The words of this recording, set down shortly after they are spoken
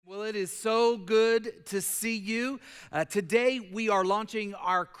It is so good to see you. Today we are launching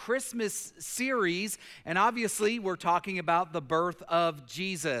our Christmas series, and obviously we're talking about the birth of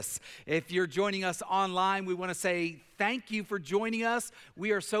Jesus. If you're joining us online, we want to say thank you for joining us.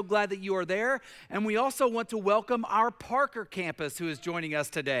 We are so glad that you are there, and we also want to welcome our Parker campus who is joining us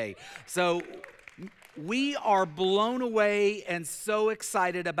today. So we are blown away and so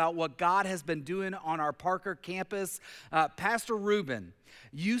excited about what God has been doing on our Parker campus. Pastor Ruben,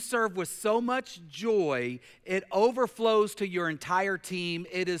 you serve with so much joy, it overflows to your entire team.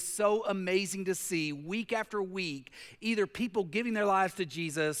 It is so amazing to see week after week, either people giving their lives to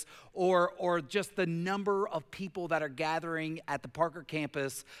Jesus or just the number of people that are gathering at the Parker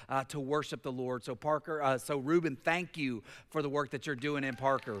campus to worship the Lord. So Ruben, thank you for the work that you're doing in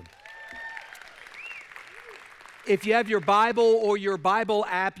Parker. If you have your Bible or your Bible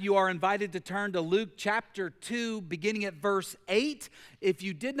app, you are invited to turn to Luke chapter 2, beginning at verse 8. If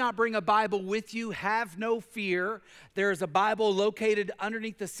you did not bring a Bible with you, have no fear. There is a Bible located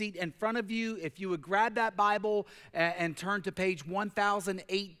underneath the seat in front of you. If you would grab that Bible and turn to page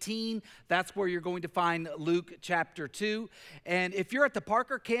 1018, that's where you're going to find Luke chapter 2. And if you're at the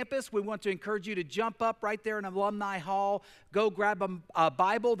Parker campus, we want to encourage you to jump up right there in Alumni Hall. Go grab a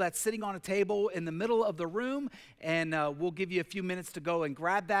Bible that's sitting on a table in the middle of the room, and we'll give you a few minutes to go and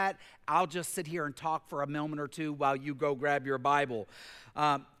grab that. I'll just sit here and talk for a moment or two while you go grab your Bible.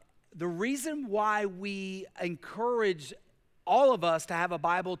 The reason why we encourage all of us to have a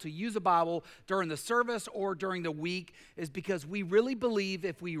Bible, to use a Bible during the service or during the week, is because we really believe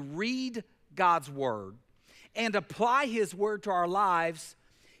if we read God's Word and apply His Word to our lives,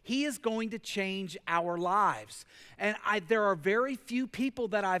 He is going to change our lives. And there are very few people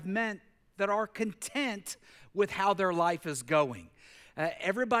that I've met that are content with how their life is going.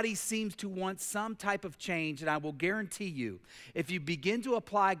 Everybody seems to want some type of change, and I will guarantee you, if you begin to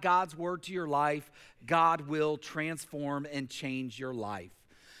apply God's Word to your life, God will transform and change your life.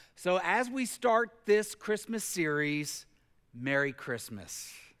 So as we start this Christmas series, Merry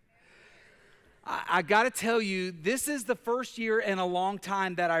Christmas. I got to tell you, this is the first year in a long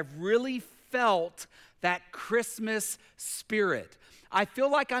time that I've really felt that Christmas spirit. I feel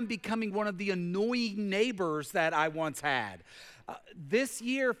like I'm becoming one of the annoying neighbors that I once had. This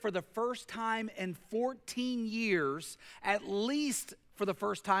year, for the first time in 14 years, at least for the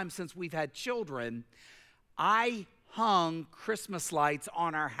first time since we've had children, I hung Christmas lights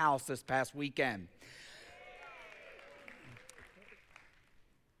on our house this past weekend.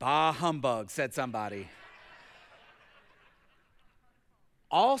 Bah humbug, said somebody.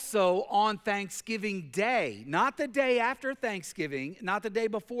 Also on Thanksgiving Day, not the day after Thanksgiving, not the day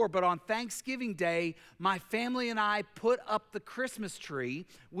before, but on Thanksgiving Day, my family and I put up the Christmas tree.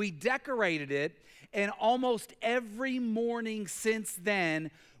 We decorated it, and almost every morning since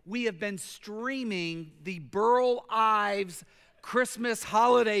then, we have been streaming the Burl Ives Christmas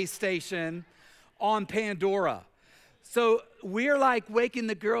holiday station on Pandora. So we're like waking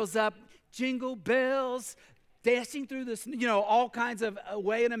the girls up, jingle bells, dashing through this, all kinds of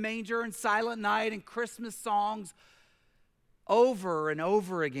Away in a Manger and Silent Night and Christmas songs over and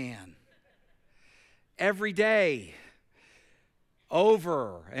over again. Every day,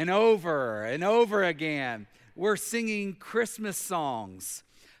 over and over and over again, we're singing Christmas songs.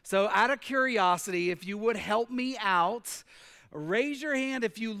 So out of curiosity, if you would help me out, raise your hand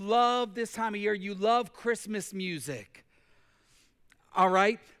if you love this time of year, you love Christmas music. All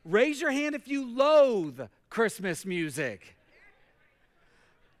right? Raise your hand if you loathe Christmas music.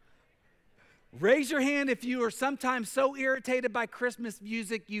 Raise your hand if you are sometimes so irritated by Christmas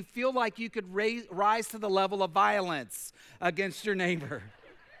music you feel like you could rise to the level of violence against your neighbor.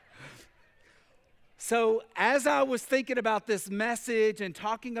 So as I was thinking about this message and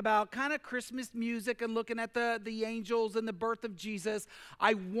talking about kind of Christmas music and looking at the angels and the birth of Jesus,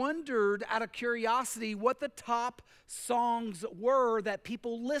 I wondered out of curiosity what the top songs were that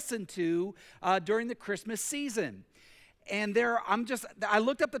people listened to during the Christmas season. And I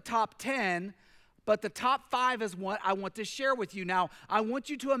looked up the top 10, but the top 5 is what I want to share with you. Now, I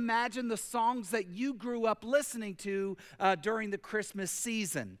want you to imagine the songs that you grew up listening to during the Christmas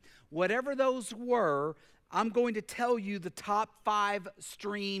season. Whatever those were, I'm going to tell you the top 5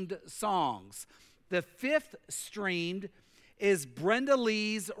 streamed songs. The 5th streamed is Brenda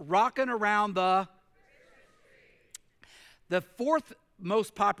Lee's Rockin' Around the... The 4th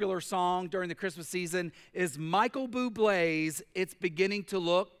most popular song during the Christmas season is Michael Bublé's It's Beginning to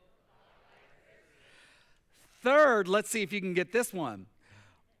Look. 3rd, let's see if you can get this one.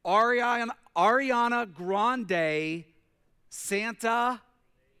 Ariana Grande, Santa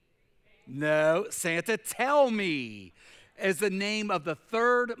Tell Me. is the name of the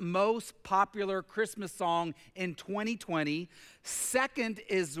third most popular Christmas song in 2020. Second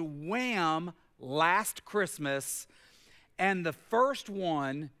is Wham! Last Christmas. And the first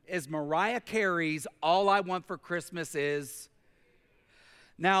one is Mariah Carey's All I Want for Christmas Is.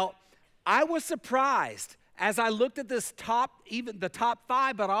 Now, I was surprised as I looked at this even the top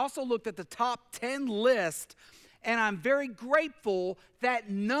 5, but I also looked at the top 10 list, and I'm very grateful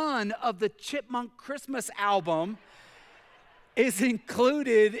that none of the Chipmunk Christmas album is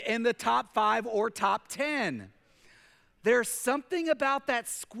included in the top 5 or top 10. There's something about that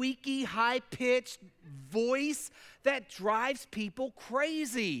squeaky, high-pitched voice that drives people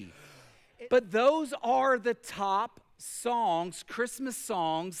crazy. But those are the top songs, Christmas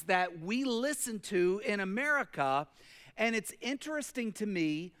songs, that we listen to in America. And it's interesting to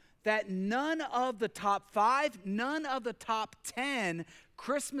me that none of the top 5, none of the top 10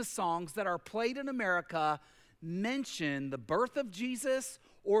 Christmas songs that are played in America mention the birth of Jesus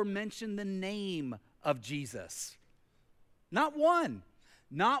or mention the name of Jesus. Not one.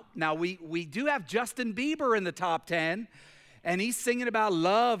 Now we do have Justin Bieber in the top 10, and he's singing about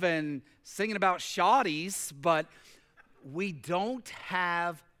love and singing about shawties, but we don't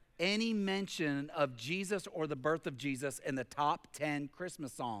have any mention of Jesus or the birth of Jesus in the top 10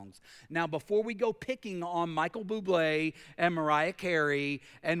 Christmas songs. Now, before we go picking on Michael Bublé and Mariah Carey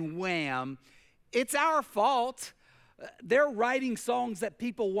and Wham!, it's our fault. They're writing songs that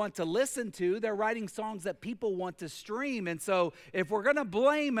people want to listen to. They're writing songs that people want to stream. And so if we're going to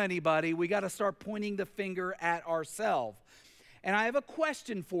blame anybody, we got to start pointing the finger at ourselves. And I have a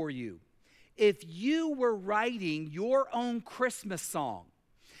question for you. If you were writing your own Christmas song,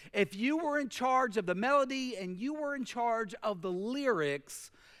 if you were in charge of the melody and you were in charge of the lyrics,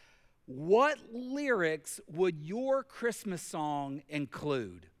 what lyrics would your Christmas song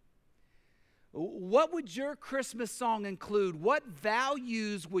include? What would your Christmas song include? What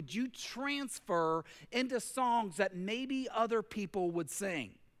values would you transfer into songs that maybe other people would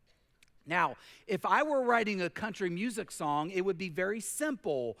sing? Now, if I were writing a country music song, it would be very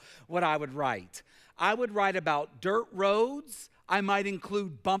simple what I would write. I would write about dirt roads. I might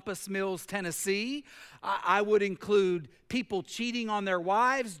include Bumpus Mills, Tennessee. I would include people cheating on their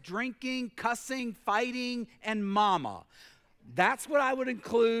wives, drinking, cussing, fighting, and mama. That's what I would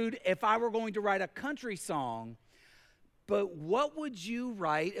include if I were going to write a country song. But what would you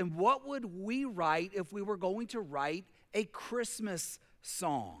write and what would we write if we were going to write a Christmas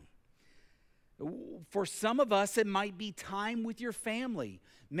song? For some of us, it might be time with your family.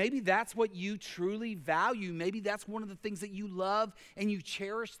 Maybe that's what you truly value. Maybe that's one of the things that you love and you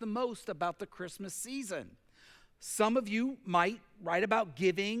cherish the most about the Christmas season. Some of you might write about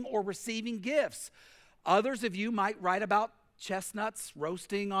giving or receiving gifts. Others of you might write about chestnuts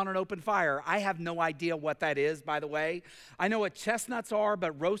roasting on an open fire. I have no idea what that is, by the way. I know what chestnuts are,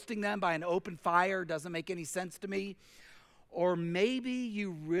 but roasting them by an open fire doesn't make any sense to me. Or maybe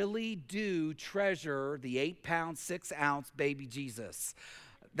you really do treasure the 8-pound, 6-ounce baby Jesus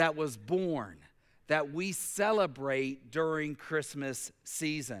that was born, that we celebrate during Christmas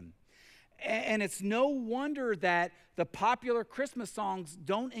season. And it's no wonder that the popular Christmas songs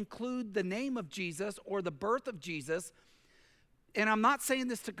don't include the name of Jesus or the birth of Jesus. And I'm not saying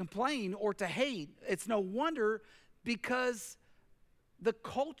this to complain or to hate. It's no wonder because the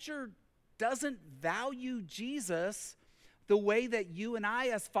culture doesn't value Jesus the way that you and I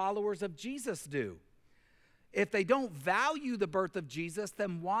as followers of Jesus do. If they don't value the birth of Jesus,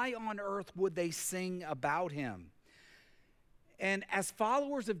 then why on earth would they sing about him? And as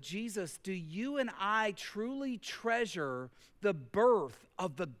followers of Jesus, do you and I truly treasure the birth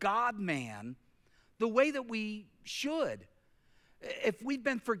of the God-man the way that we should? If we've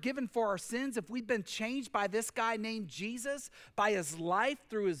been forgiven for our sins, if we've been changed by this guy named Jesus, by his life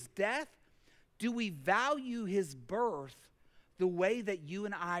through his death, do we value his birth the way that you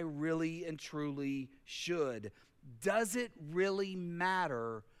and I really and truly should? Does it really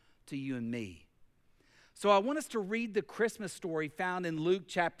matter to you and me? So I want us to read the Christmas story found in Luke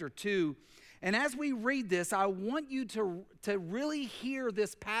chapter 2. And as we read this, I want you to really hear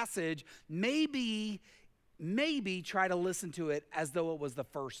this passage, maybe try to listen to it as though it was the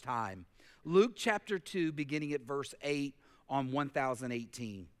first time. Luke chapter 2, beginning at verse 8 on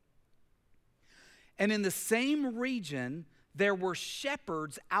 1018. And in the same region, there were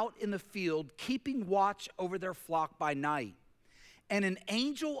shepherds out in the field, keeping watch over their flock by night. And an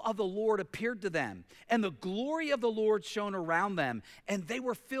angel of the Lord appeared to them, and the glory of the Lord shone around them, and they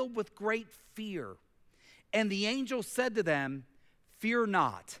were filled with great fear. And the angel said to them, "Fear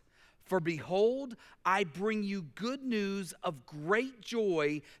not, for behold, I bring you good news of great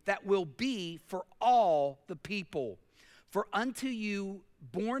joy that will be for all the people. For unto you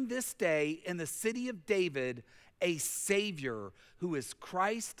born this day in the city of David a Savior, who is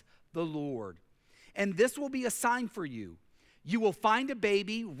Christ the Lord. And this will be a sign for you. You will find a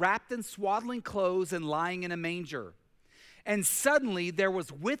baby wrapped in swaddling clothes and lying in a manger." And suddenly there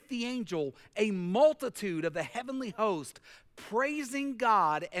was with the angel a multitude of the heavenly host, praising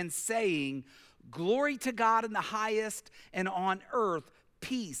God and saying, "Glory to God in the highest, and on earth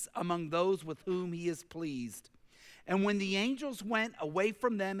peace among those with whom he is pleased." And when the angels went away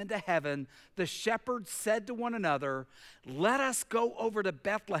from them into heaven, the shepherds said to one another, "Let us go over to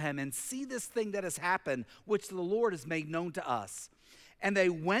Bethlehem and see this thing that has happened, which the Lord has made known to us." And they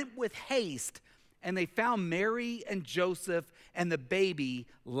went with haste, and they found Mary and Joseph and the baby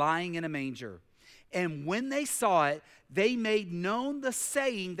lying in a manger. And when they saw it, they made known the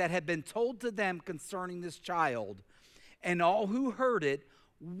saying that had been told to them concerning this child. And all who heard it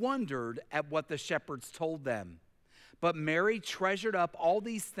wondered at what the shepherds told them. But Mary treasured up all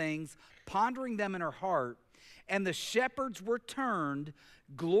these things, pondering them in her heart. And the shepherds returned,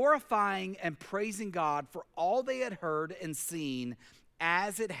 glorifying and praising God for all they had heard and seen,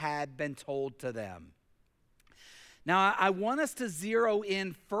 as it had been told to them. Now, I want us to zero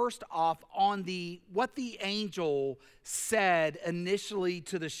in first off on what the angel said initially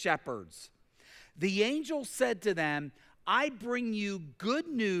to the shepherds. The angel said to them, "I bring you good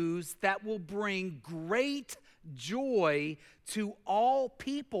news that will bring great joy to all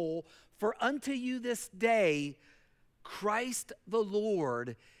people, for unto you this day Christ the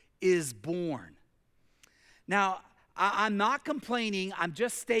Lord is born." Now, I'm not complaining. I'm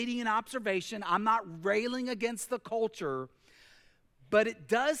just stating an observation. I'm not railing against the culture. But it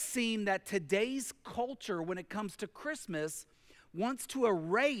does seem that today's culture, when it comes to Christmas, wants to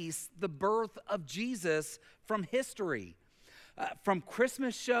erase the birth of Jesus from history. From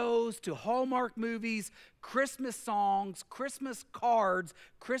Christmas shows to Hallmark movies, Christmas songs, Christmas cards,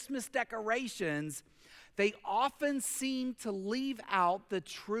 Christmas decorations, they often seem to leave out the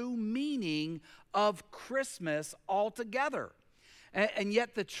true meaning of Christmas altogether. And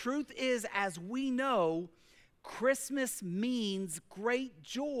yet the truth is, as we know, Christmas means great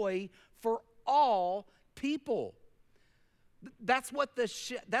joy for all people. That's what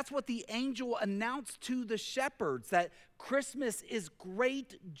the angel announced to the shepherds, that Christmas is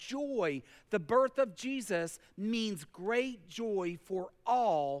great joy. The birth of Jesus means great joy for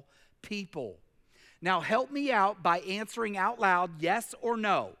all people. Now, help me out by answering out loud yes or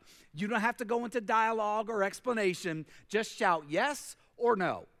no. You don't have to go into dialogue or explanation. Just shout yes or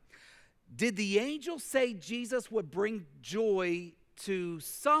no. Did the angel say Jesus would bring joy to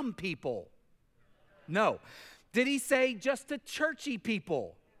some people? No. Did he say just to churchy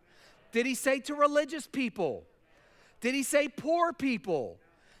people? Did he say to religious people? Did he say poor people?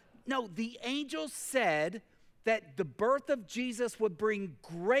 No, the angel said that the birth of Jesus would bring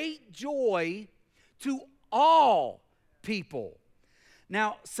great joy to all people.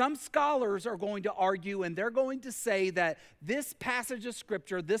 Now, some scholars are going to argue, and they're going to say that this passage of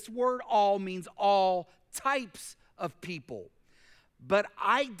Scripture, this word all, means all types of people. But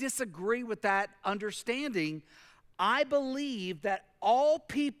I disagree with that understanding. I believe that all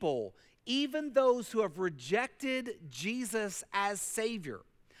people, even those who have rejected Jesus as Savior,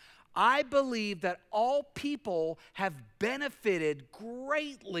 I believe that all people have benefited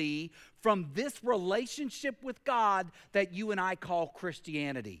greatly from this relationship with God that you and I call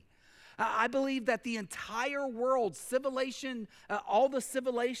Christianity. I believe that the entire world, civilization, all the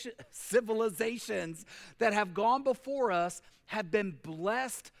civilizations that have gone before us have been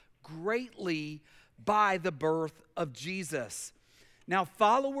blessed greatly by the birth of Jesus. Now,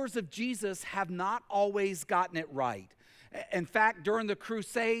 followers of Jesus have not always gotten it right. In fact, during the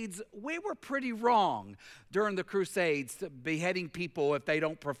Crusades, we were pretty wrong during the Crusades, beheading people if they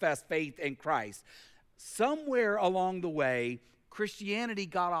don't profess faith in Christ. Somewhere along the way, Christianity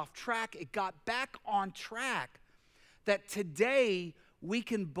got off track. It got back on track. That today, we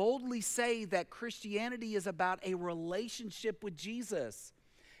can boldly say that Christianity is about a relationship with Jesus.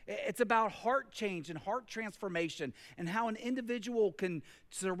 It's about heart change and heart transformation, and how an individual can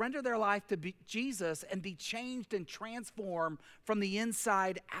surrender their life to Jesus and be changed and transformed from the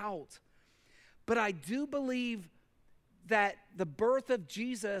inside out. But I do believe that the birth of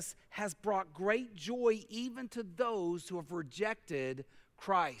Jesus has brought great joy even to those who have rejected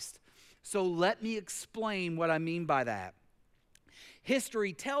Christ. So let me explain what I mean by that.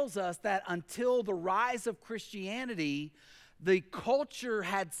 History tells us that until the rise of Christianity, the culture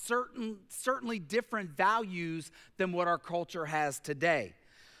had certainly different values than what our culture has today.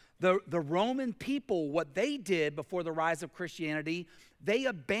 The Roman people, what they did before the rise of Christianity, they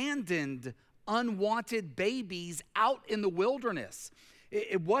abandoned unwanted babies out in the wilderness.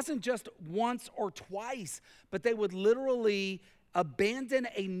 It wasn't just once or twice, but they would literally abandon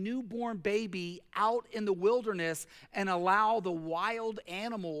a newborn baby out in the wilderness and allow the wild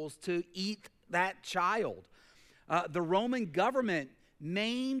animals to eat that child. The Roman government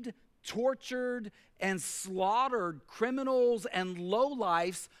maimed, tortured, and slaughtered criminals and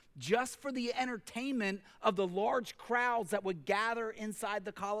lowlifes just for the entertainment of the large crowds that would gather inside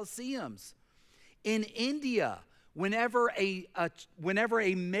the Colosseums. In India, whenever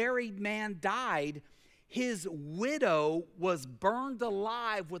a married man died, his widow was burned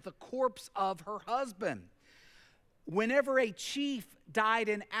alive with the corpse of her husband. Whenever a chief died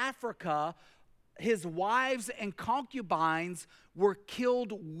in Africa, his wives and concubines were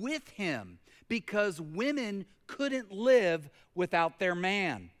killed with him because women couldn't live without their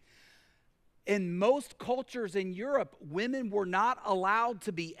man. In most cultures in Europe, women were not allowed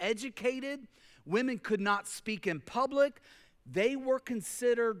to be educated. Women could not speak in public. They were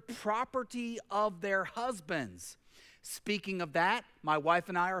considered property of their husbands. Speaking of that, my wife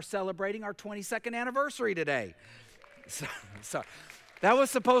and I are celebrating our 22nd anniversary today. So that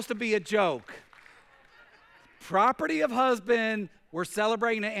was supposed to be a joke. Property of husband, we're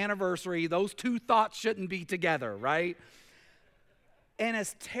celebrating an anniversary. Those two thoughts shouldn't be together, right? And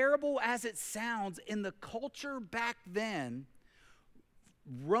as terrible as it sounds, in the culture back then,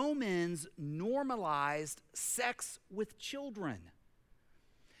 Romans normalized sex with children.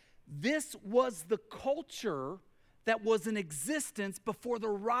 This was the culture that was in existence before the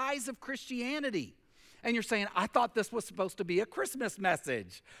rise of Christianity. And you're saying, I thought this was supposed to be a Christmas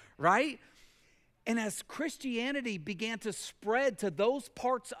message, right? And as Christianity began to spread to those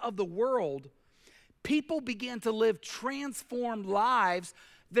parts of the world, people began to live transformed lives.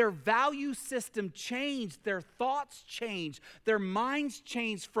 Their value system changed, their thoughts changed, their minds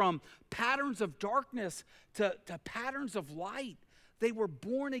changed from patterns of darkness to patterns of light. They were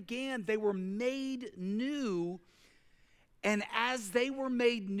born again, they were made new. And as they were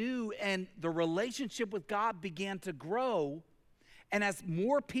made new and the relationship with God began to grow, and as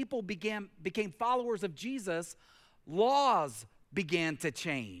more people became followers of Jesus, laws began to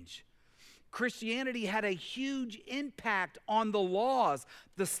change. Christianity had a huge impact on the laws.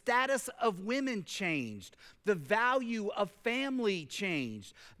 The status of women changed. The value of family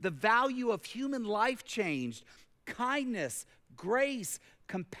changed. The value of human life changed. Kindness, grace,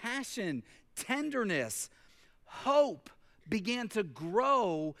 compassion, tenderness, hope began to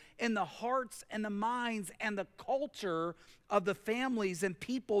grow in the hearts and the minds and the culture of the families and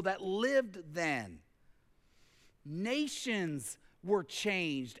people that lived then. Nations were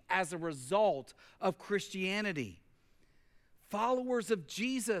changed as a result of Christianity. Followers of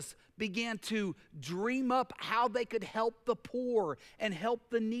Jesus began to dream up how they could help the poor and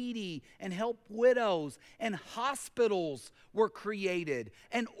help the needy and help widows, and hospitals were created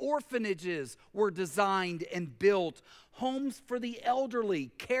and orphanages were designed and built, homes for the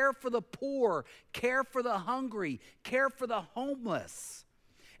elderly, care for the poor, care for the hungry, care for the homeless.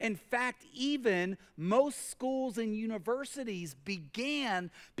 In fact, even most schools and universities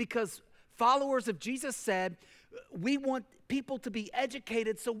began because followers of Jesus said, we want people to be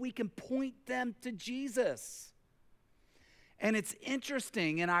educated so we can point them to Jesus. And it's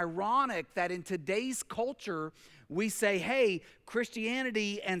interesting and ironic that in today's culture, we say, hey,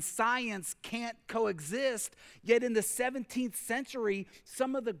 Christianity and science can't coexist. Yet in the 17th century,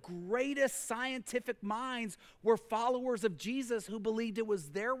 some of the greatest scientific minds were followers of Jesus who believed it was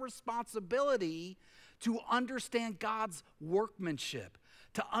their responsibility to understand God's workmanship,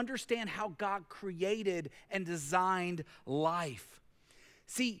 to understand how God created and designed life.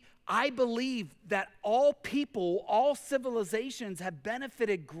 See, I believe that all people, all civilizations have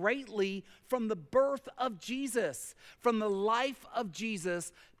benefited greatly from the birth of Jesus. From the life of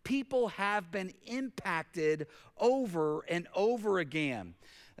Jesus, people have been impacted over and over again.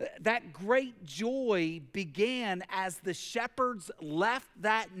 That great joy began as the shepherds left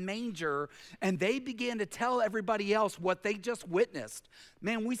that manger and they began to tell everybody else what they just witnessed.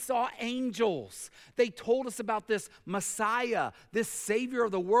 Man, we saw angels. They told us about this Messiah, this Savior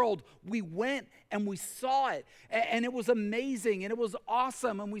of the world. We went and we saw it, and it was amazing and it was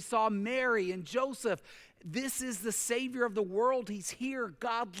awesome. And we saw Mary and Joseph. This is the Savior of the world. He's here.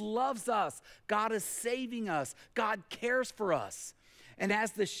 God loves us. God is saving us. God cares for us. And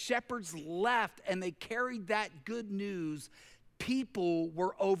as the shepherds left and they carried that good news, people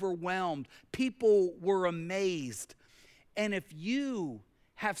were overwhelmed. People were amazed. And if you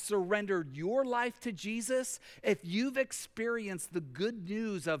have surrendered your life to Jesus, if you've experienced the good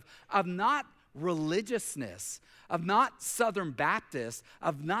news of not religiousness, of not Southern Baptist,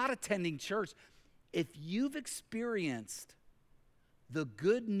 of not attending church, if you've experienced the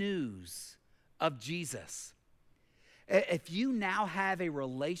good news of Jesus, if you now have a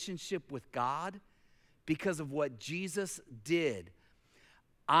relationship with God because of what Jesus did,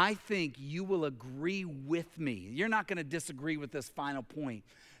 I think you will agree with me. You're not going to disagree with this final point,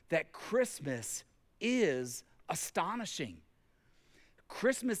 that Christmas is astonishing.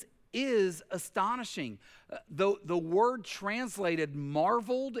 Christmas is astonishing. The word translated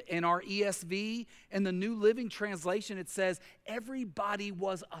marveled in our ESV, in the New Living Translation, it says, everybody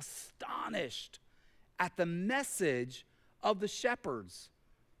was astonished at the message of the shepherds.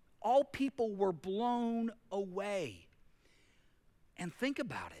 All people were blown away. And think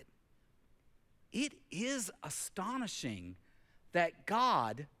about it. It is astonishing that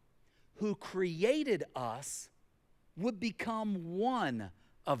God, who created us, would become one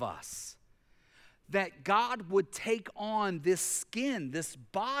of us. That God would take on this skin, this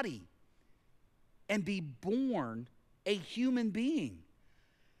body, and be born a human being.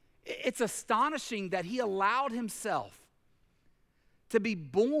 It's astonishing that he allowed himself to be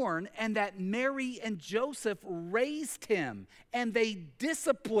born and that Mary and Joseph raised him and they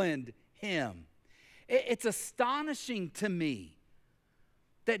disciplined him. It's astonishing to me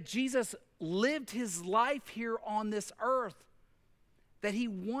that Jesus lived his life here on this earth, that he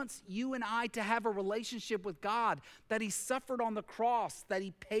wants you and I to have a relationship with God, that he suffered on the cross, that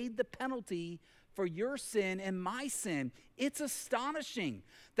he paid the penalty for your sin and my sin. It's astonishing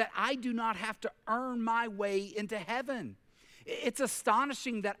that I do not have to earn my way into heaven. It's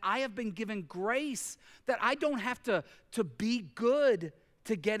astonishing that I have been given grace, that I don't have to be good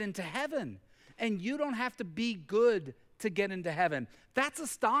to get into heaven. And you don't have to be good to get into heaven. That's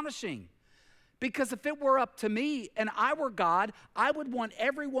astonishing. Because if it were up to me and I were God, I would want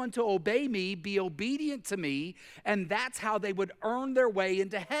everyone to obey me, be obedient to me, and that's how they would earn their way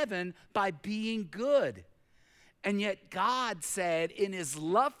into heaven, by being good. And yet God said, in his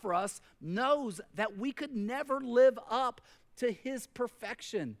love for us, knows that we could never live up to his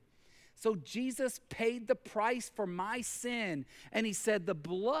perfection. So Jesus paid the price for my sin, and he said the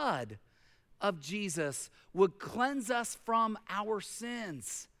blood of Jesus would cleanse us from our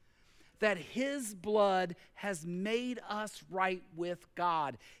sins. That his blood has made us right with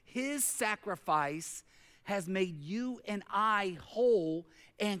God. His sacrifice has made you and I whole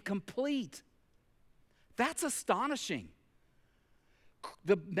and complete. That's astonishing.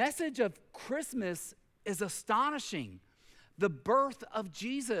 The message of Christmas is astonishing. The birth of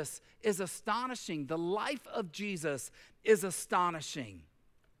Jesus is astonishing. The life of Jesus is astonishing.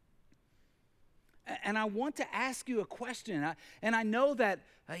 And I want to ask you a question. And I know that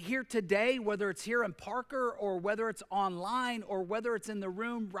here today, whether it's here in Parker or whether it's online or whether it's in the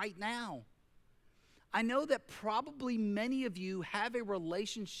room right now, I know that probably many of you have a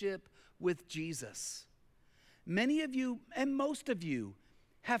relationship with Jesus. Many of you, and most of you,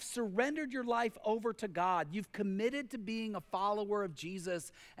 have surrendered your life over to God. You've committed to being a follower of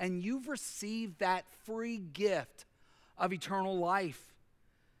Jesus, and you've received that free gift of eternal life.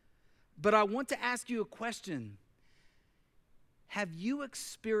 But I want to ask you a question. Have you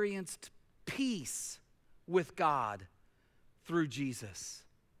experienced peace with God through Jesus?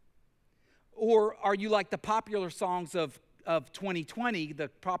 Or are you like the popular songs of 2020, the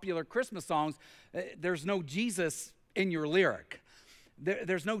popular Christmas songs? There's no Jesus in your lyric.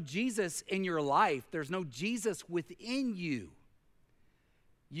 There's no Jesus in your life. There's no Jesus within you.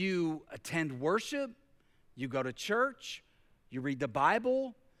 You attend worship, you go to church, you read the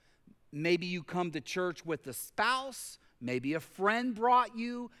Bible. Maybe you come to church with a spouse, maybe a friend brought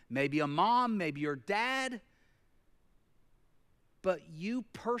you, maybe a mom, maybe your dad. But you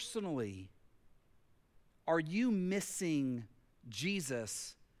personally, are you missing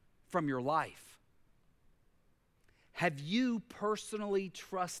Jesus from your life? Have you personally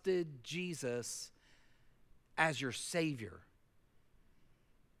trusted Jesus as your Savior?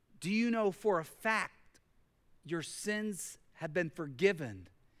 Do you know for a fact your sins have been forgiven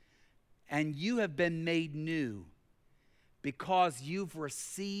and you have been made new because you've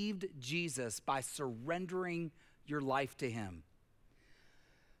received Jesus by surrendering your life to him?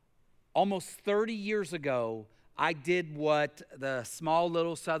 Almost 30 years ago, I did what the small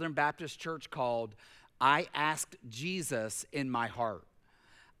little Southern Baptist church called, I asked Jesus in my heart.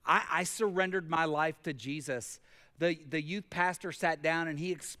 I surrendered my life to Jesus. The youth pastor sat down and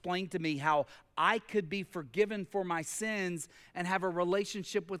he explained to me how I could be forgiven for my sins and have a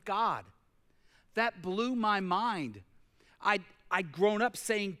relationship with God. That blew my mind. I'd grown up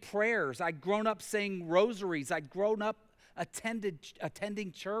saying prayers. I'd grown up saying rosaries. I'd grown up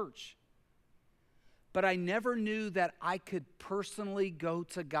attending church. but I never knew that I could personally go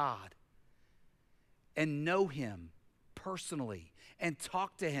to God and know him personally and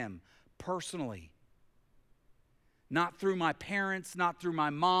talk to him personally. Not through my parents, not through my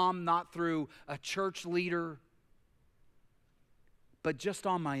mom, not through a church leader, but just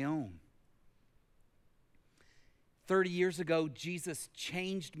on my own. 30 years ago, Jesus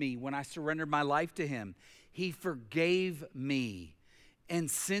changed me when I surrendered my life to him. He forgave me.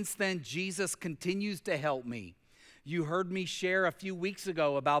 And since then, Jesus continues to help me. You heard me share a few weeks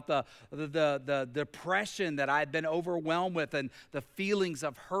ago about the depression that I had been overwhelmed with and the feelings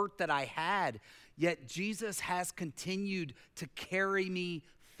of hurt that I had. Yet Jesus has continued to carry me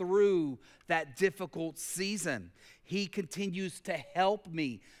through that difficult season. He continues to help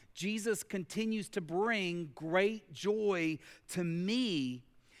me. Jesus continues to bring great joy to me.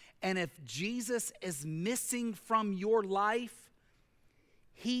 And if Jesus is missing from your life,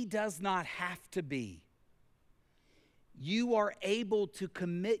 he does not have to be. You are able to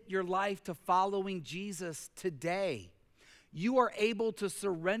commit your life to following Jesus today. You are able to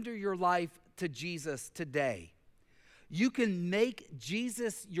surrender your life to Jesus today. You can make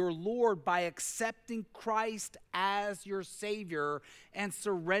Jesus your Lord by accepting Christ as your Savior and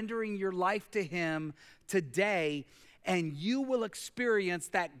surrendering your life to him today, and you will experience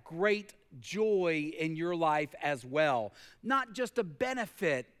that great joy in your life as well. Not just a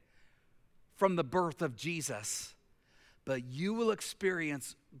benefit from the birth of Jesus, but you will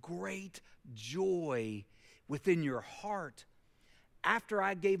experience great joy within your heart. After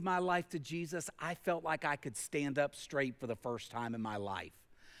I gave my life to Jesus, I felt like I could stand up straight for the first time in my life.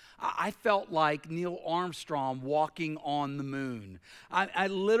 I felt like Neil Armstrong walking on the moon. I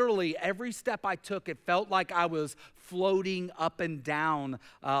literally, every step I took, it felt like I was floating up and down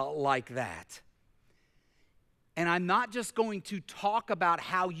like that. And I'm not just going to talk about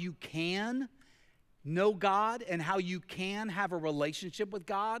how you can know God and how you can have a relationship with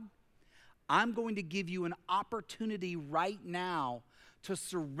God. I'm going to give you an opportunity right now to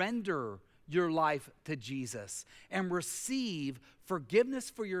surrender your life to Jesus and receive forgiveness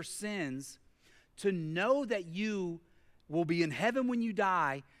for your sins, to know that you will be in heaven when you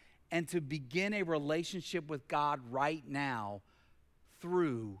die, and to begin a relationship with God right now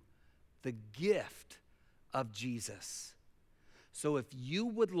through the gift of Jesus. So if you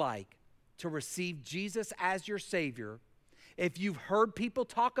would like to receive Jesus as your Savior, if you've heard people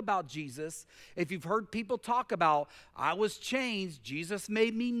talk about Jesus, if you've heard people talk about, I was changed, Jesus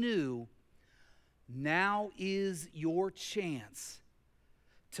made me new, now is your chance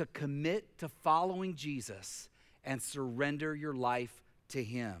to commit to following Jesus and surrender your life to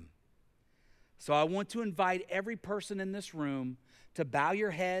him. So I want to invite every person in this room to bow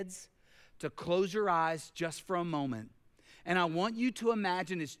your heads, to close your eyes just for a moment. And I want you to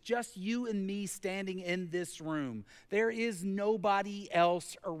imagine it's just you and me standing in this room. There is nobody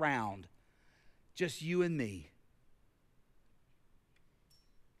else around, just you and me.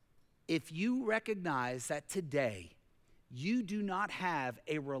 If you recognize that today you do not have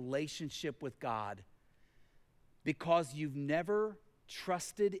a relationship with God because you've never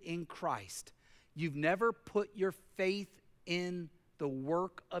trusted in Christ, you've never put your faith in the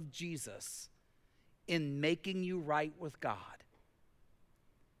work of Jesus in making you right with God.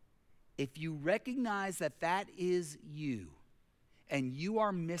 If you recognize that that is you and you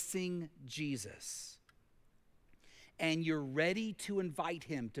are missing Jesus and you're ready to invite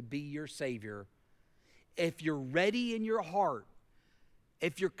him to be your Savior, if you're ready in your heart,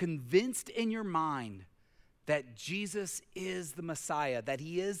 if you're convinced in your mind that Jesus is the Messiah, that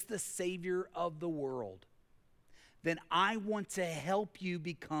he is the Savior of the world, then I want to help you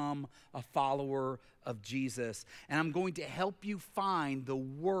become a follower of Jesus. And I'm going to help you find the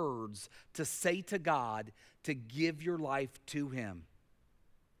words to say to God to give your life to him.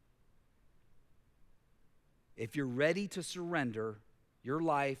 If you're ready to surrender your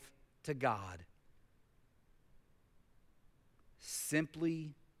life to God,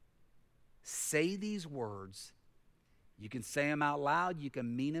 simply say these words. You can say them out loud. You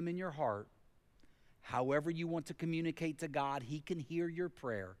can mean them in your heart. However you want to communicate to God, he can hear your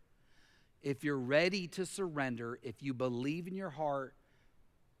prayer. If you're ready to surrender, if you believe in your heart,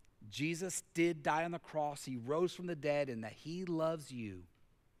 Jesus did die on the cross, he rose from the dead, and that he loves you,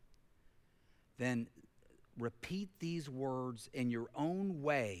 then repeat these words in your own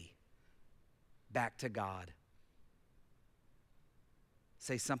way back to God.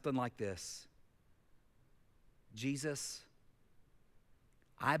 Say something like this: Jesus,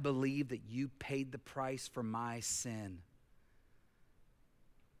 I believe that you paid the price for my sin.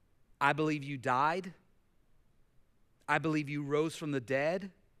 I believe you died. I believe you rose from the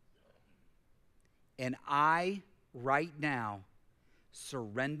dead. And I, right now,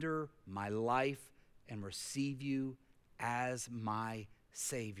 surrender my life and receive you as my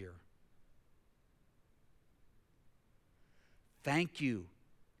Savior. Thank you.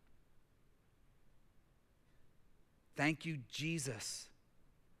 Thank you, Jesus,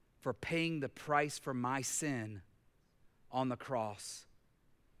 for paying the price for my sin on the cross.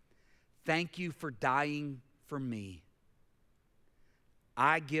 Thank you for dying for me.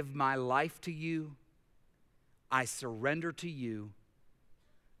 I give my life to you. I surrender to you.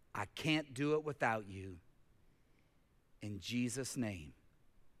 I can't do it without you. In Jesus' name,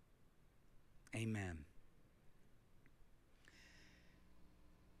 amen.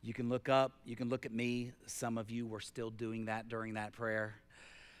 You can look up, you can look at me. Some of you were still doing that during that prayer.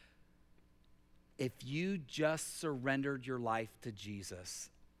 If you just surrendered your life to Jesus,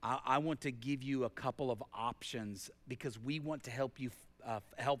 I want to give you a couple of options because we want to help you,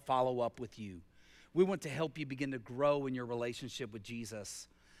 help follow up with you. We want to help you begin to grow in your relationship with Jesus.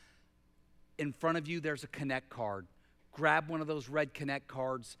 In front of you, there's a Connect card. Grab one of those red Connect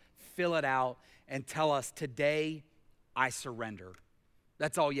cards, fill it out, and tell us, today I surrender.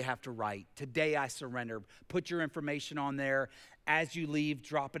 That's all you have to write. Today I surrender. Put your information on there. As you leave,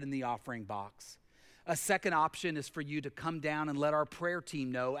 drop it in the offering box. A second option is for you to come down and let our prayer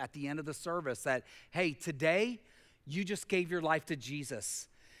team know at the end of the service that, hey, today you just gave your life to Jesus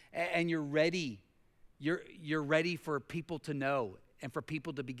and you're ready. You're ready for people to know and for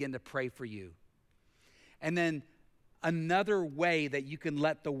people to begin to pray for you. And then another way that you can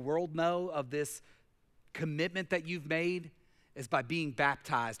let the world know of this commitment that you've made is by being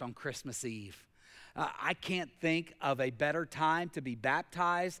baptized on Christmas Eve. I can't think of a better time to be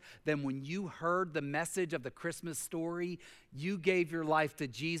baptized than when you heard the message of the Christmas story, you gave your life to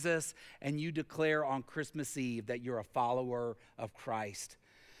Jesus, and you declare on Christmas Eve that you're a follower of Christ.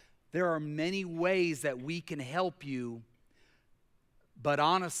 There are many ways that we can help you, but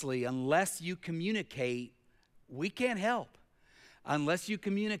honestly, unless you communicate, we can't help. Unless you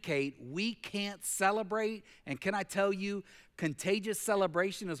communicate, we can't celebrate. And can I tell you, contagious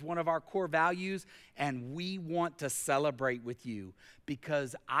celebration is one of our core values, and we want to celebrate with you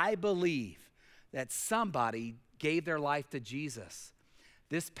because I believe that somebody gave their life to Jesus.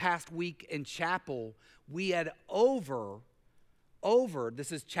 This past week in chapel, we had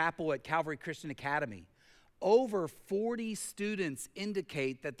this is chapel at Calvary Christian Academy. Over 40 students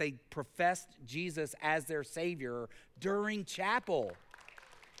indicate that they professed Jesus as their Savior during chapel.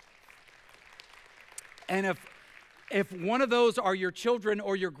 And if one of those are your children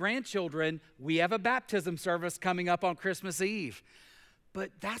or your grandchildren, we have a baptism service coming up on Christmas Eve.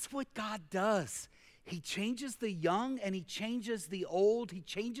 But that's what God does. He changes the young and he changes the old. He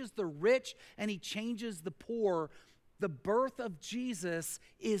changes the rich and he changes the poor. The birth of Jesus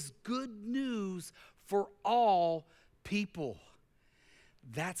is good news for all people.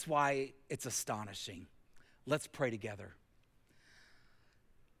 That's why it's astonishing. Let's pray together.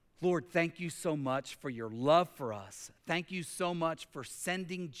 Lord, thank you so much for your love for us. Thank you so much for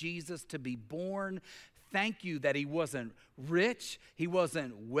sending Jesus to be born. Thank you that he wasn't rich, he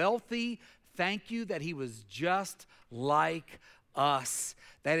wasn't wealthy. Thank you that he was just like us,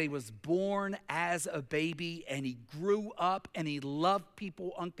 that he was born as a baby and he grew up and he loved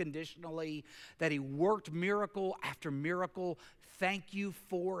people unconditionally, that he worked miracle after miracle. Thank you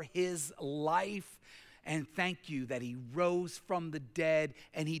for his life, and thank you that he rose from the dead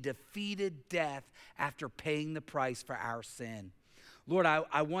and he defeated death after paying the price for our sin. Lord,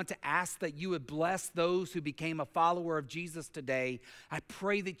 I want to ask that you would bless those who became a follower of Jesus today. I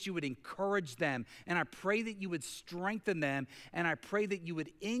pray that you would encourage them, and I pray that you would strengthen them, and I pray that you would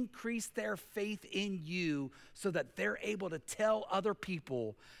increase their faith in you so that they're able to tell other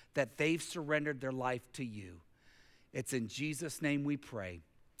people that they've surrendered their life to you. It's in Jesus' name we pray.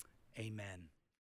 Amen.